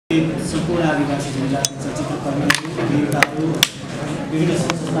सम्पूर्ण आदिवासी जनजाति चलचित्र कर्मीहरू विभिन्न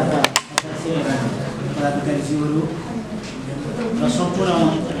संस्थाका सदस्य एवं पदाधिकारीज्यूहरू र सम्पूर्ण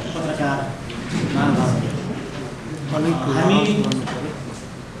पत्रकार महानुभावहरू, हामी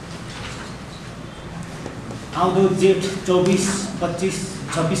आउँदो जेठ 24, 25,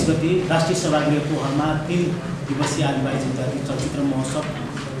 26 गते राष्ट्रिय सभागृहको हलमा 3 दिवसीय आदिवासी जनजाति चलचित्र महोत्सव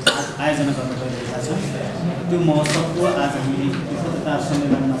आयोजना गर्न गइरहेका छौँ। त्यो महोत्सवको आज हामी पत्रकार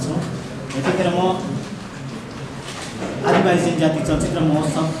सम्मेलनमा छौँ। यतिखेर म आदिवासी जनजाति चलचित्र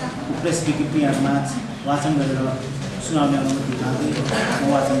महोत्सव प्रेस विज्ञप्ति यहाँमा वाचन गरेर सुनाउने अनुमति माग्दै म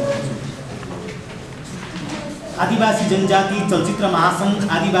वाचन गर्छु। आदिवासी जनजाति चलचित्र महासङ्घ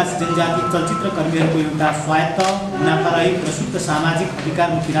आदिवासी जनजाति चलचित्र कर्मीहरूको एउटा स्वायत्त नाफारहित र शुद्ध सामाजिक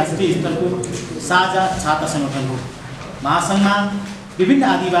अधिकारमुखी राष्ट्रिय स्तरको साझा छाता सङ्गठन हो। महासङ्घमा विभिन्न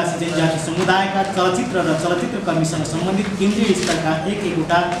आदिवासी जनजाति समुदायका चलचित्र र चलचित्र कर्मीसँग सम्बन्धित केन्द्रीय स्तरका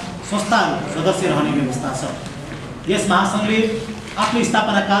एकवटा संस्थाहरू सदस्य रहने व्यवस्था छ। यस महासङ्घले आफ्नो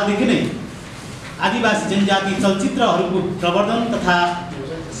स्थापना कालदेखि नै आदिवासी जनजाति चलचित्रहरूको प्रवर्धन तथा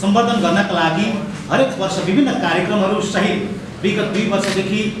सम्वर्धन गर्नका लागि हरेक वर्ष विभिन्न कार्यक्रमहरू सहित विगत 2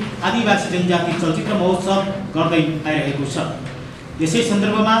 वर्षदेखि आदिवासी जनजाति चलचित्र महोत्सव गर्दै आइरहेको छ। यसै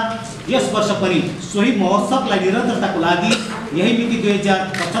सन्दर्भमा यस वर्ष पनि सोही महोत्सवलाई निरन्तरताको लागि यही मिति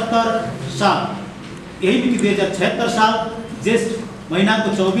 2076 साल जेठ महिनाको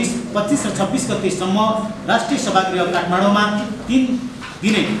 24, 25 र 26 गतेसम्म राष्ट्रिय सभागृह काठमाडौँमा 3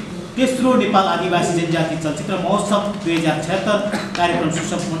 दिने तेस्रो नेपाल आदिवासी जनजाति चलचित्र महोत्सव 2076 कार्यक्रम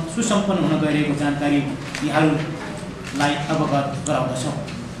सुसम्पन्न हुन गइरहेको जानकारी यहाँहरूलाई अवगत गराउँदछौँ।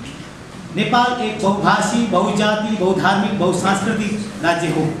 नेपाल एक बहुभाषी, बहुजाति, बहुधार्मिक, बहुसांस्कृतिक राज्य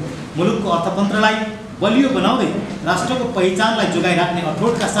हो। मुलुकको अर्थतन्त्रलाई बलियो बनाउँदै राष्ट्रको पहिचानलाई जोगाइराख्ने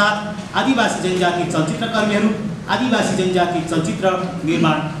अठोटका साथ आदिवासी जनजाति चलचित्र कर्मीहरू आदिवासी जनजाति चलचित्र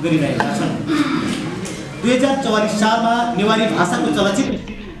निर्माण गरिरहेका छन्। 2044 सालमा नेवारी भाषाको चलचित्र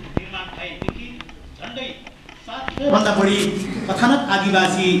निर्माण भएदेखि झन्डै 700 भन्दा बढी कथानक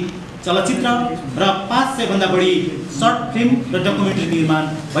आदिवासी चलचित्र र 500 भन्दा बढी सर्ट फिल्म र डकुमेन्ट्री निर्माण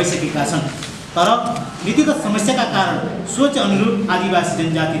भइसकेका छन्। तर नीतिगत समस्याका कारण सोच अनुरूप आदिवासी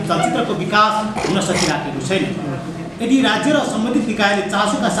जनजाति चलचित्रको विकास हुन सकिराखेको छैन। यदि राज्य र सम्बन्धित निकायले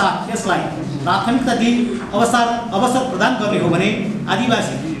चासोका साथ यसलाई प्राथमिकता दिई अवसर प्रदान गर्ने हो भने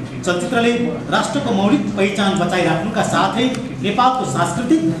आदिवासी चलचित्रले राष्ट्रको मौलिक पहिचान बचाइराख्नुका साथै नेपालको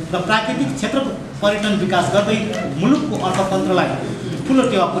सांस्कृतिक र प्राकृतिक क्षेत्रको पर्यटन विकास गर्दै मुलुकको अर्थतन्त्रलाई ठुलो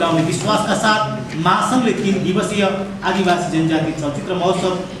टेवा पुर्याउने विश्वासका साथ महासङ्घले 3 दिवसीय आदिवासी जनजाति चलचित्र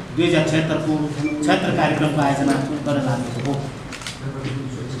महोत्सव 2076 को 76 कार्यक्रमको आयोजना गर्न लागेको हो।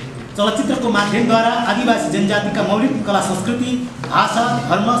 चलचित्रको माध्यमद्वारा आदिवासी जनजातिका मौलिक कला संस्कृति, भाषा,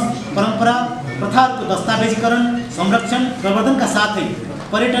 धर्म, परम्परा, प्रथाहरूको दस्तावेजीकरण, संरक्षण, प्रवर्धनका साथै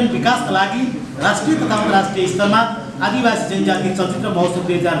पर्यटन विकासका लागि राष्ट्रिय तथा अन्तर्राष्ट्रिय स्तरमा आदिवासी जनजाति चलचित्र महोत्सव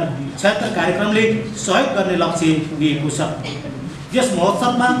 2076 कार्यक्रमले सहयोग गर्ने लक्ष्य लिएको छ। यस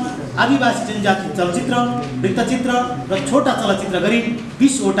महोत्सवमा आदिवासी जनजाति चलचित्र, वृत्तचित्र र छोटा चलचित्र गरी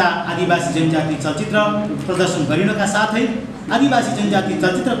 20 वटा आदिवासी जनजाति चलचित्र प्रदर्शन गरिनका साथै आदिवासी जनजाति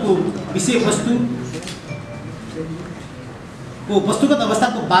चलचित्रको वस्तुगत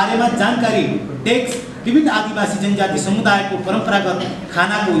अवस्थाको बारेमा जानकारी डेस्क, विभिन्न आदिवासी जनजाति समुदायको परम्परागत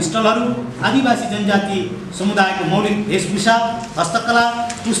खानाको स्टलहरू, आदिवासी जनजाति समुदायको मौलिक वेशभूषा, हस्तकला,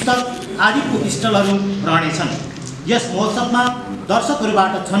 पुस्तक आदिको स्टलहरू रहनेछन्। यस महोत्सवमा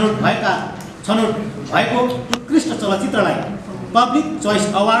दर्शकहरूबाट छनौट भएको उत्कृष्ट चलचित्रलाई पब्लिक चोइस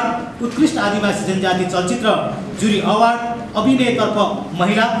अवार्ड, उत्कृष्ट आदिवासी जनजाति चलचित्र जुरी अवार्ड, अभिनयतर्फ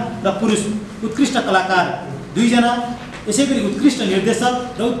महिला र पुरुष उत्कृष्ट कलाकार 2 जना, यसैगरी उत्कृष्ट निर्देशक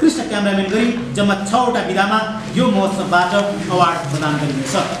र उत्कृष्ट क्यामेराम्यान गरी जम्मा 6 वटा विधामा यो महोत्सवबाट अवार्ड प्रदान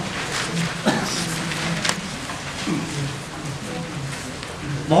गरिनेछ।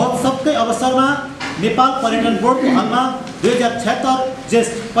 महोत्सवकै अवसरमा नेपाल पर्यटन बोर्डको हलमा 2076 जेठ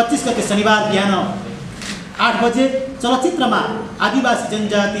 25 गते शनिबार बिहान 8 बजे चलचित्रमा आदिवासी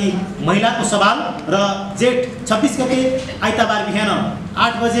जनजाति महिलाको सवाल र जेठ 26 गते आइतबार बिहान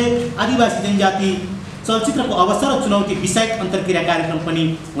 8 बजे आदिवासी जनजाति चलचित्रको अवसर र चुनौती विषयक अन्तर्क्रिया कार्यक्रम पनि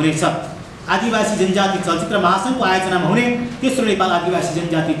हुनेछ। आदिवासी जनजाति चलचित्र महासङ्घको आयोजनामा हुने तेस्रो नेपाल आदिवासी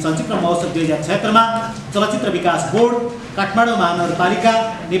जनजाति चलचित्र महोत्सव 2076 मा चलचित्र विकास बोर्ड, काठमाडौँ महानगरपालिका,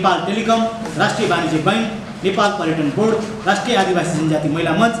 नेपाल टेलिकम, राष्ट्रिय वाणिज्य बैंक, नेपाल पर्यटन बोर्ड, राष्ट्रिय आदिवासी जनजाति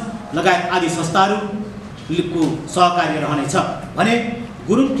महिला मञ्च लगायत आदि संस्थाहरूको सहकार्य रहनेछ भने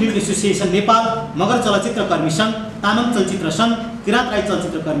गुरुङ फिल्म एसोसिएसन नेपाल, मगर चलचित्र कर्मी सङ्घ, तामाङ चलचित्र सङ्घ, किराँत राई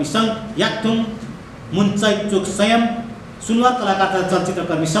चलचित्र कर्मी सङ्घ, याकथुङ, मुन्चैचोक संयम, सुनवार कलाकार तथा चलचित्र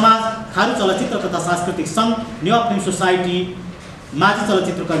कर्मी समाज, थारू चलचित्र तथा सांस्कृतिक सङ्घ, नेवा फिल्म सोसाइटी माझी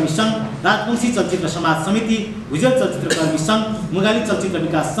चलचित्रकर्मी सङ्घ, राजवंशी चलचित्र समाज समिति, भुजेल चलचित्रकर्मी सङ्घ, मुगाली चलचित्र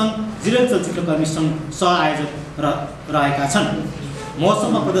विकास सङ्घ, जिरेल चलचित्रकर्मी सङ्घ सहआयोजक रहेका छन्।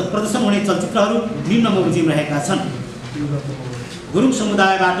 महोत्सवमा प्रदर्शन हुने चलचित्रहरू निम्न बमोजिम रहेका छन्। गुरुङ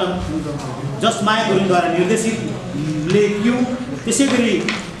समुदायबाट जसमाया गुरुङद्वारा निर्देशित लेक्यु, त्यसैगरी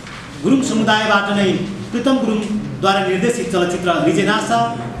गुरुङ समुदायबाट नै प्रीतम गुरुङद्वारा निर्देशित चलचित्र रिजेनासा,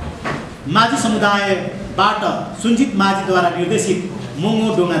 माझी समुदायबाट सुनजित माझीद्वारा निर्देशित मोङो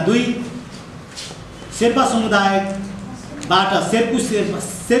डोङा 2, शेर्पा समुदायबाट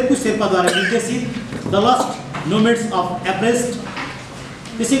शेर्पु शेर्पाद्वारा निर्देशित the lost nomads of Everest,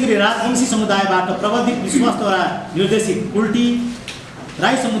 त्यसैगरी राजवंशी समुदायबाट प्रबन्धित विश्वासद्वारा निर्देशित उल्टी,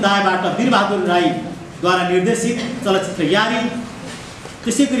 राई समुदायबाट वीरबहादुर राईद्वारा निर्देशित चलचित्र यारी,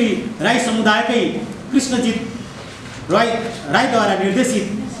 त्यसैगरी राई समुदायकै कृष्णजित राईद्वारा निर्देशित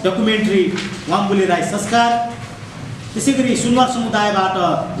डकुमेन्ट्री वाम्बुले राई संस्कार, त्यसैगरी सुनवार समुदायबाट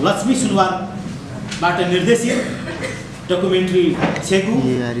लक्ष्मी सुनवारबाट निर्देशित डकुमेन्ट्री छेगु,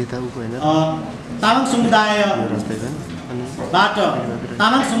 तामाङ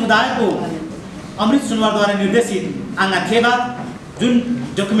समुदायको अमृत सुनवारद्वारा निर्देशित आँगा थेबा, जुन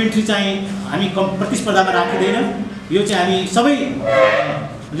डकुमेन्ट्री चाहिँ हामी प्रतिस्पर्धामा राखिँदैनौँ। यो चाहिँ हामी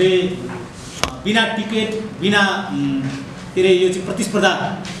सबैले बिना टिकट बिना के अरे यो चाहिँ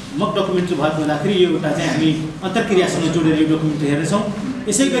प्रतिस्पर्धात्मक डकुमेन्ट्री भएको हुँदाखेरि यो एउटा चाहिँ हामी अन्तर्क्रियासँग जोडेर यो डकुमेन्ट्री हेर्नेछौँ।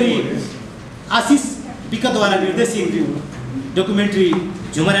 यसै गरी आशिष विकद्वारा निर्देशित डकुमेन्ट्री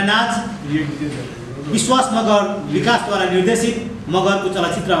झुमरा नाच, विश्वास मगर विकासद्वारा निर्देशित मगरको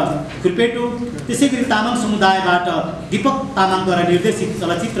चलचित्र खुर्पेटो, त्यसै गरी तामाङ समुदायबाट दीपक तामाङद्वारा निर्देशित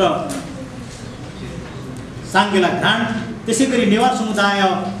चलचित्र साङ्गेला घ्राण, त्यसै गरी नेवार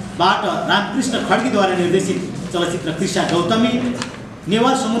समुदायबाट रामकृष्ण खड्गीद्वारा निर्देशित चलचित्र कृष्ण गौतमी,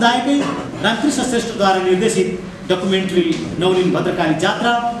 नेवार समुदायकै रामकृष्ण श्रेष्ठद्वारा निर्देशित डकुमेन्ट्री नौलिन भद्रकाली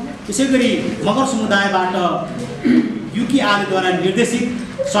जात्रा, त्यसै गरी मगर समुदायबाट युकी आलेद्वारा निर्देशित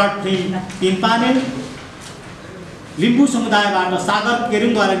सर्ट फिल्म तीन पानेल, लिम्बू समुदायबाट सागर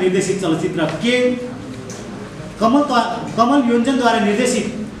केरुङद्वारा निर्देशित चलचित्र के, कमल योन्जनद्वारा निर्देशित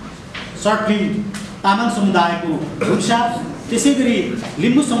सर्ट फिल्म तामाङ समुदायको भुक्सा, त्यसै गरी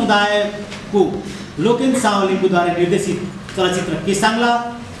लिम्बू समुदायको लोकेन साओ लिम्बूद्वारा निर्देशित चलचित्र केसाङ्ला,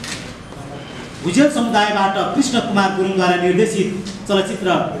 भुजेल समुदायबाट कृष्ण कुमार गुरुङद्वारा निर्देशित चलचित्र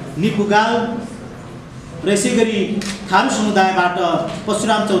निपुगाल, र यसै गरी थारू समुदायबाट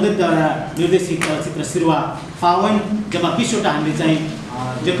परशुराम चौधरीद्वारा निर्देशित चलचित्र सिरुवा पावन, जम्मा 20वटा हामीले चाहिँ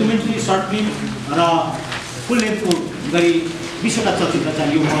डकुमेन्ट्री सर्ट फिल्म र फुल लेन्थको गरी 20वटा चलचित्र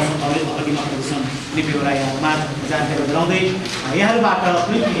चाहिँ यो महोत्सव अगाडिमा प्रदर्शन लिपेर यहाँमा जानकारी गराउँदै यहाँहरूबाट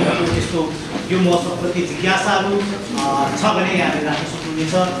कुनै पनि त्यस्तो यो महोत्सवप्रति जिज्ञासाहरू छ भने यहाँले राख्न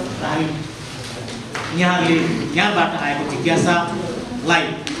सक्नुहुनेछ र हामी यहाँले यहाँबाट आएको जिज्ञासालाई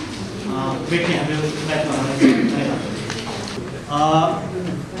भेट्ने हाम्रो प्रयत्न गर्नेछौँ।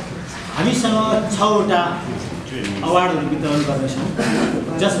 हामीसँग 6वटा अवार्डहरू वितरण गर्नेछौँ,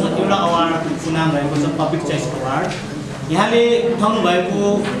 जसमा एउटा अवार्डको नाम रहेको छ पब्लिक चोइस अवार्ड। यहाँले उठाउनु भएको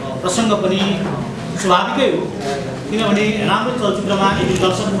प्रसङ्ग पनि स्वाभाविकै हो, किनभने राम्रो चलचित्रमा यदि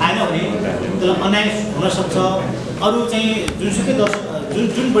दर्शक आएन भने त्यसलाई अन्याय हुनसक्छ। अरू चाहिँ जुनसुकै दर्शक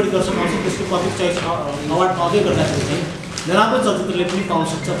जुन बढी दर्शक आउँछ त्यसको पब्लिक चोइस अवार्ड पाउँदै गर्दाखेरि चाहिँ नराम्रो चलचित्रले पनि पाउन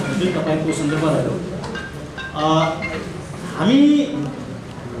सक्छ भन्ने जुन तपाईँको सन्दर्भ रह्यो।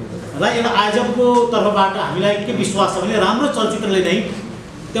 हामीलाई एउटा आयोजकको तर्फबाट हामीलाई के विश्वास छ भने राम्रो चलचित्रले नै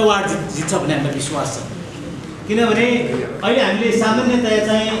त्यो अवार्ड जित्छ भन्ने हामीलाई विश्वास छ। किनभने अहिले हामीले सामान्यतया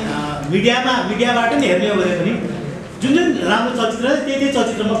चाहिँ मिडियाबाट नै हेर्ने हो भने पनि जुन राम्रो चलचित्र त्यही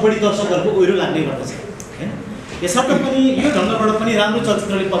चलचित्रमा बढी दर्शकहरूको ओहिरो लाग्ने गर्दछ हैन। यसर्थ पनि यो ढङ्गबाट पनि राम्रो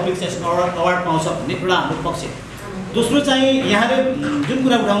चलचित्रले पब्लिक चोइस अवार्ड पाउँछ भन्ने एउटा हाम्रो पक्ष। दोस्रो चाहिँ यहाँले जुन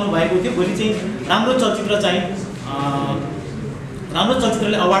कुरा उठाउनु भएको थियो, भोलि चाहिँ राम्रो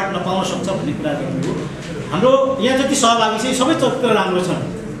चलचित्रले अवार्ड नपाउन सक्छ भन्ने कुरा गर्नुभयो। हाम्रो यहाँ जति सहभागी छ सबै चलचित्र राम्रो छन्।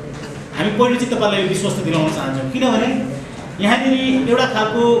 हामी पहिलो चाहिँ तपाईँलाई विश्वास दिलाउन चाहन्छौँ, किनभने यहाँनिर एउटा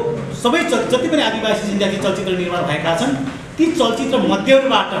खालको सबै जति पनि आदिवासी जनजाति चलचित्र निर्माण भएका छन् ती चलचित्र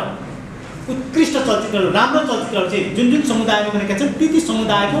मध्यबाट उत्कृष्ट चलचित्रहरू राम्रो चलचित्रहरू चाहिँ जुन समुदायमा बनेका छन् ती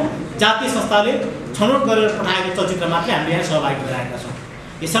समुदायको जातीय संस्थाले छनौट गरेर पठाएको चलचित्र मात्रै हामीले यहाँ सहभागी गराएका छौँ।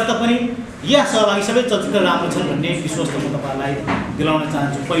 यसर्थ पनि यहाँ सहभागी सबै चलचित्र राम्रो छन् भन्ने विश्वास म तपाईँलाई दिलाउन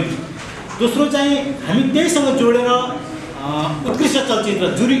चाहन्छु पहिलो। दोस्रो चाहिँ हामी त्यहीसँग जोडेर उत्कृष्ट चलचित्र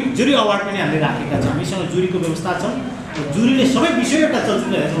जुरी अवार्ड पनि हामीले राखेका छौँ। हामीसँग जुरीको व्यवस्था छ। जुरीले सबै 20वटा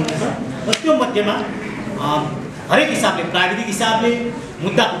चलचित्र हेर्नुहुनेछ र त्यो मध्येमा हरेक हिसाबले प्राविधिक हिसाबले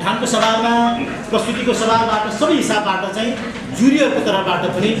मुद्दा उठानको सवालमा प्रस्तुतिको सवालबाट सबै हिसाबबाट चाहिँ जुरीहरूको तर्फबाट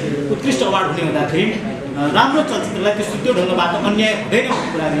पनि उत्कृष्ट अवार्ड हुने हुँदाखेरि राम्रो चलचित्रलाई त्यो ढङ्गबाट अन्याय हुँदैन भन्ने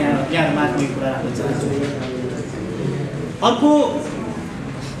कुरा यहाँहरूमा केही कुरा राख्न चाहन्छु। अर्को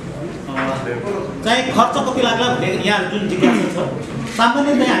चाहिँ खर्च कति लाग्ला भन्ने यहाँ जुन जिज्ञासा छ,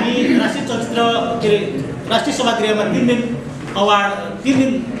 सामान्यतया हामी राष्ट्रिय चलचित्र के अरे राष्ट्रिय सभागृहमा 3 दिन अवार्ड 3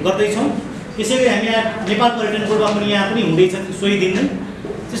 दिन गर्दैछौँ। त्यसै गरी हामी यहाँ नेपाल पर्यटन बोर्डमा पनि यहाँ पनि हुँदैछ सोही दिन नै।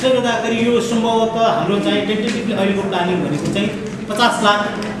 त्यसले गर्दाखेरि यो सम्भवतः हाम्रो चाहिँ टेन्टेटिभली अहिलेको प्लानिङ भनेको चाहिँ 50 लाख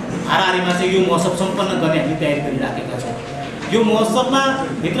हाराहारीमा चाहिँ यो महोत्सव सम्पन्न गर्ने हामी तयारी गरिराखेका छौँ। यो महोत्सवमा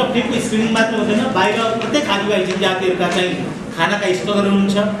भित्र फिल्मको स्क्रिनिङ मात्र हुँदैन, बाहिर प्रत्येक आदिवासी जनजातिहरूका चाहिँ खानाका स्टलहरू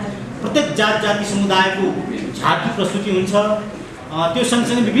हुन्छ, प्रत्येक जाति समुदायको झाँकी प्रस्तुति हुन्छ, त्यो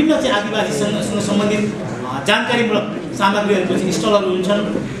सँगसँगै विभिन्न चाहिँ आदिवासीसँग सम्बन्धित जानकारीमूलक सामग्रीहरूको चाहिँ स्टलहरू हुन्छन्।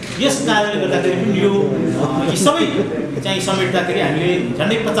 यस कारणले गर्दाखेरि पनि यो यी सबै चाहिँ समेट्दाखेरि हामीले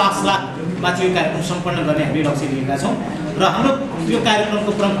झन्डै 50 लाखमा चाहिँ यो कार्यक्रम सम्पन्न गर्ने हामीले लक्ष्य लिएका छौँ। र हाम्रो यो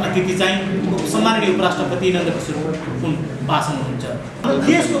कार्यक्रमको प्रमुख अतिथि चाहिँ सम्माननीय उपराष्ट्रपति नन्दकिशोर भाषण हुनुहुन्छ।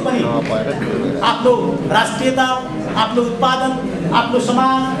 देशको पनि आफ्नो राष्ट्रियता, आफ्नो उत्पादन, आफ्नो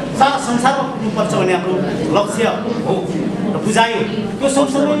समाज सारा संसारमा पुग्नुपर्छ भन्ने हाम्रो लक्ष्य हो र बुझाइ हो। त्यो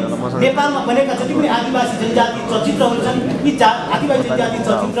सँगसँगै नेपालमा बनेका जति पनि आदिवासी जनजाति चलचित्रहरू छन्, यी आदिवासी जनजाति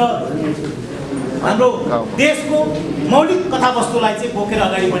चलचित्र हाम्रो देशको मौलिक कथावस्तुलाई चाहिँ बोकेर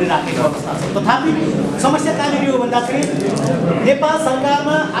अगाडि बढिराखेको अवस्था छ। तथापि समस्या कहाँनिर हो भन्दाखेरि नेपाल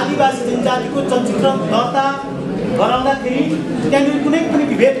सरकारमा आदिवासी जनजातिको चलचित्र दर्ता गराउँदाखेरि त्यहाँनिर कुनै पनि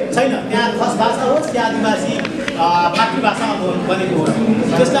विभेद छैन। त्यहाँ खस भाषा होस् या आदिवासी मातृभाषामा बनेको होस्,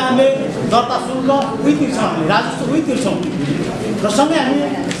 त्यसलाई हामीले दर्ता शुल्क उही तिर्छौँ, हामीले राजस्व उही तिर्छौँ र सँगै हामी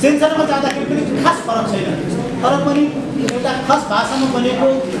सेन्सरमा जाँदाखेरि पनि खास फरक छैन। तर पनि एउटा खस भाषामा बनेको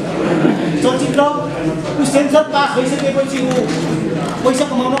चलचित्र ऊ सेन्सर पास भइसकेपछि ऊ पैसा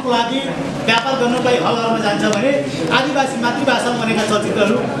कमाउनको लागि व्यापार गर्नको लागि हलहरूमा जान्छ भने आदिवासी मातृभाषामा बनेका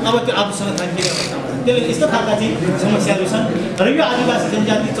चलचित्रहरू अब त्यो आफूसँग थाकिने अवस्था हुन्छ। त्यसले यस्तो खालका चाहिँ समस्याहरू छन् र यो आदिवासी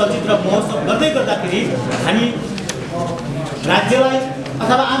जनजाति चलचित्र महोत्सव गर्दै गर्दाखेरि हामी राज्यलाई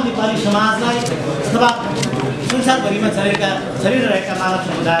अथवा आम नेपाली समाजलाई अथवा संसारभरिमा छरिरहेका मानव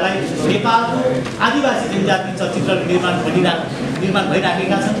समुदायलाई नेपालको आदिवासी जनजाति चलचित्रहरू निर्माण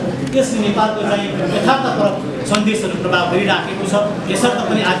भइराखेका छन्। यसले नेपालको चाहिँ यथार्थपरक सन्देशहरू प्रभाव गरिराखेको छ। यसर्थ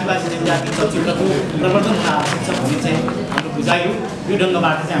पनि आदिवासी जनजाति चलचित्रको प्रवर्धन हुन आवश्यक छ भन्ने चाहिँ हाम्रो बुझाइ हो। यो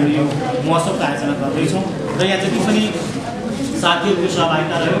ढङ्गबाट चाहिँ हामीले यो महोत्सवको आयोजना गर्दैछौँ र यहाँ जति पनि साथीहरूको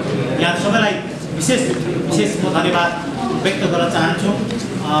सहभागिता रह्यो, यहाँ सबैलाई विशेष म धन्यवाद व्यक्त गर्न चाहन्छु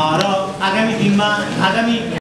र आगामी दिनमा